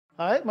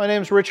Hi, my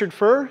name is Richard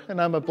Furr,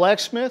 and I'm a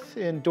blacksmith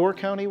in Door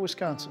County,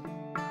 Wisconsin.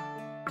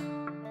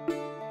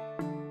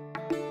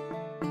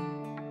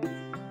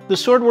 The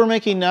sword we're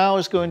making now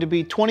is going to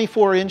be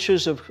 24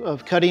 inches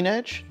of cutting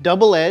edge,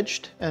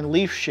 double-edged, and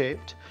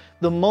leaf-shaped.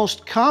 The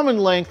most common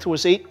length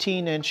was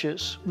 18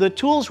 inches. The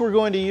tools we're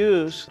going to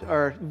use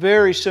are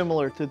very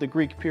similar to the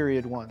Greek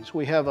period ones.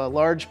 We have a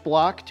large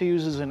block to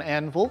use as an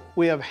anvil.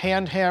 We have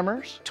hand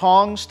hammers,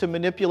 tongs to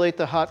manipulate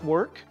the hot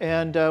work,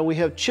 and we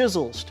have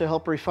chisels to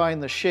help refine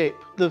the shape.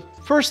 The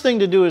first thing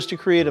to do is to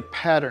create a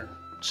pattern,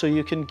 so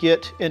you can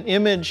get an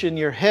image in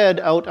your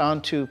head out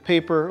onto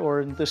paper,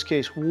 or in this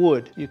case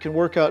wood. You can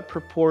work out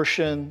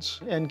proportions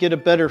and get a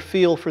better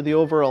feel for the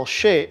overall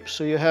shape,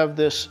 so you have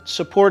this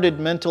supported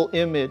mental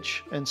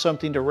image and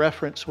something to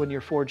reference when you're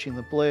forging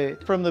the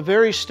blade. From the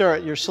very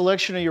start, your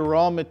selection of your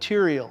raw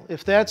material,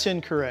 if that's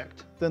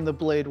incorrect, then the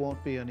blade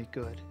won't be any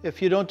good.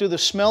 If you don't do the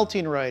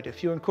smelting right,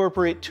 if you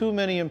incorporate too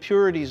many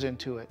impurities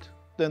into it,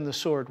 then the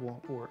sword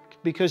won't work.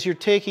 Because you're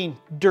taking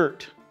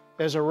dirt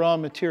as a raw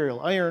material,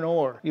 iron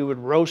ore. You would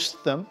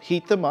roast them,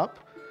 heat them up,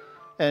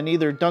 and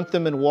either dunk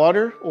them in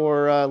water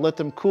or let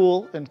them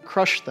cool and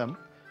crush them,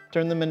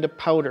 turn them into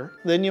powder.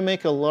 Then you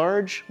make a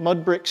large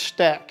mud brick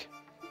stack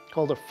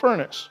called a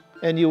furnace,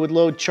 and you would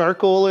load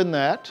charcoal in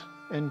that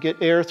and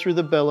get air through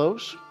the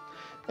bellows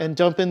and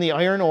dump in the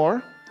iron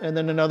ore, and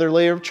then another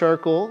layer of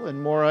charcoal and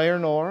more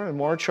iron ore and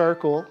more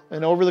charcoal,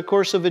 and over the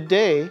course of a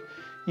day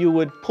you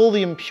would pull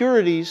the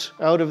impurities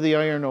out of the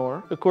iron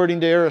ore. According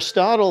to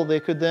Aristotle,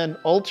 they could then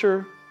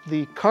alter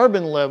the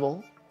carbon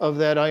level of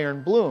that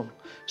iron bloom.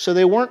 So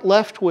they weren't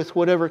left with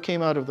whatever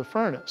came out of the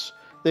furnace.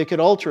 They could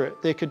alter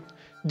it. They could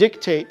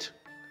dictate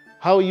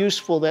how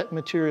useful that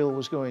material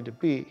was going to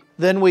be.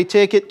 Then we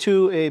take it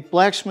to a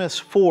blacksmith's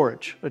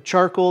forge, a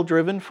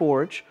charcoal-driven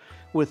forge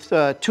with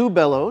two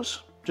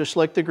bellows, just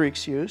like the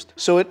Greeks used.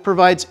 So it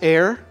provides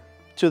air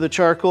to the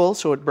charcoal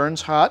so it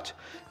burns hot.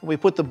 We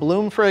put the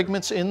bloom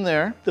fragments in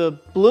there. The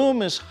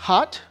bloom is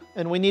hot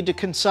and we need to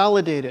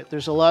consolidate it.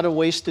 There's a lot of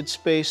wasted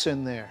space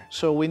in there.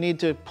 So we need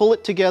to pull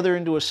it together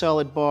into a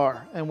solid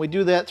bar. And we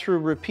do that through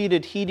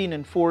repeated heating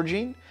and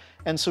forging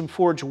and some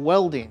forge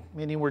welding,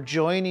 meaning we're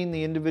joining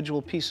the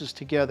individual pieces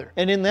together.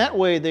 And in that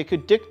way, they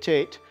could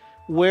dictate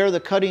where the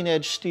cutting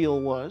edge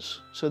steel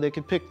was. So they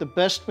could pick the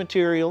best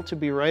material to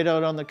be right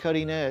out on the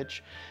cutting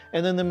edge.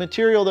 And then the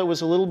material that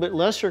was a little bit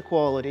lesser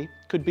quality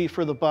could be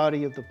for the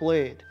body of the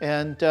blade.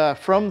 And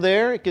from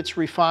there, it gets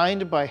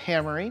refined by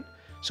hammering.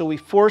 So we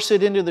force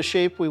it into the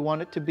shape we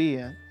want it to be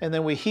in. And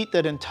then we heat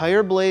that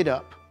entire blade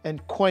up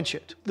and quench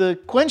it. The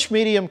quench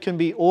medium can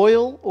be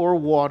oil or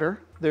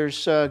water.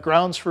 There's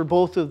grounds for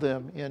both of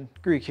them in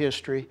Greek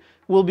history.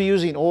 We'll be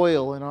using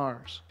oil in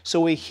ours.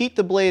 So we heat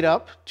the blade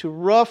up to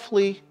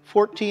roughly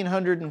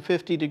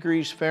 1450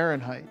 degrees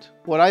Fahrenheit,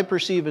 what I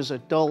perceive as a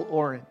dull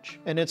orange.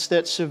 And it's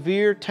that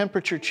severe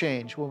temperature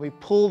change when we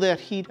pull that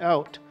heat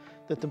out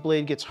that the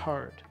blade gets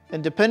hard.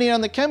 And depending on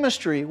the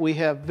chemistry, we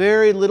have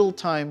very little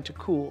time to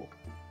cool.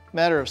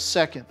 Matter of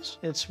seconds.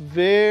 It's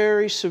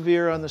very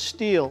severe on the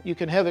steel. You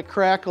can have it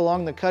crack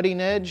along the cutting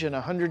edge in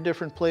 100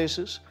 different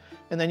places,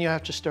 and then you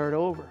have to start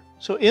over.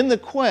 So in the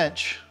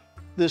quench,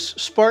 this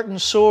Spartan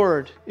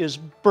sword is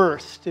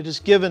birthed, it is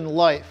given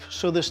life.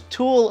 So this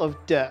tool of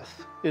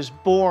death is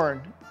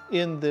born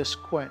in this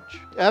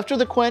quench. After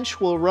the quench,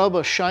 we'll rub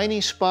a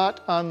shiny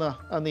spot on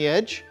the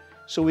edge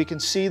so we can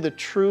see the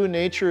true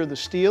nature of the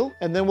steel.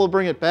 And then we'll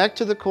bring it back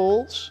to the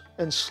coals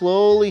and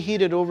slowly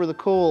heat it over the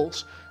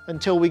coals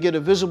until we get a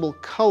visible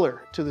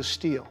color to the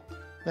steel.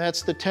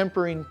 That's the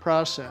tempering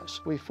process.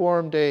 We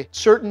formed a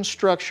certain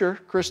structure,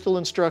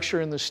 crystalline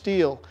structure in the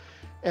steel,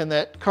 and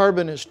that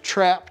carbon is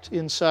trapped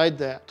inside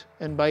that.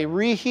 And by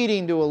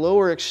reheating to a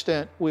lower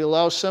extent, we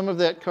allow some of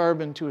that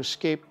carbon to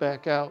escape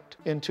back out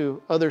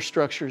into other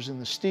structures in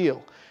the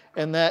steel.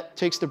 And that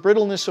takes the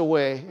brittleness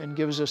away and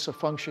gives us a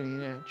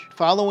functioning edge.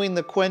 Following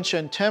the quench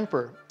and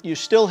temper, you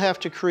still have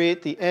to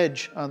create the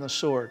edge on the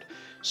sword.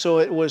 So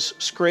it was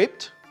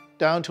scraped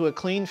down to a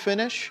clean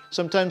finish.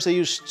 Sometimes they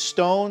used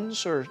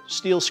stones or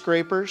steel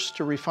scrapers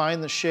to refine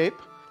the shape.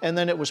 And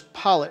then it was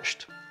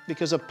polished,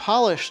 because a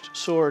polished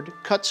sword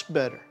cuts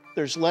better.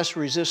 There's less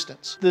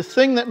resistance. The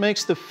thing that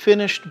makes the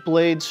finished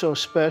blade so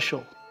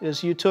special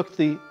is you took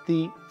the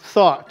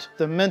thought,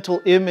 the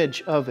mental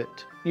image of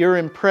it, your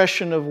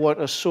impression of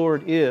what a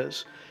sword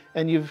is,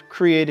 and you've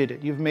created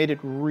it. You've made it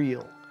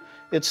real.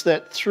 It's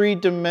that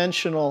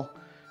three-dimensional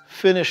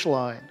finish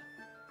line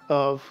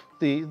of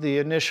the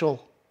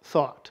initial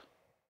thought.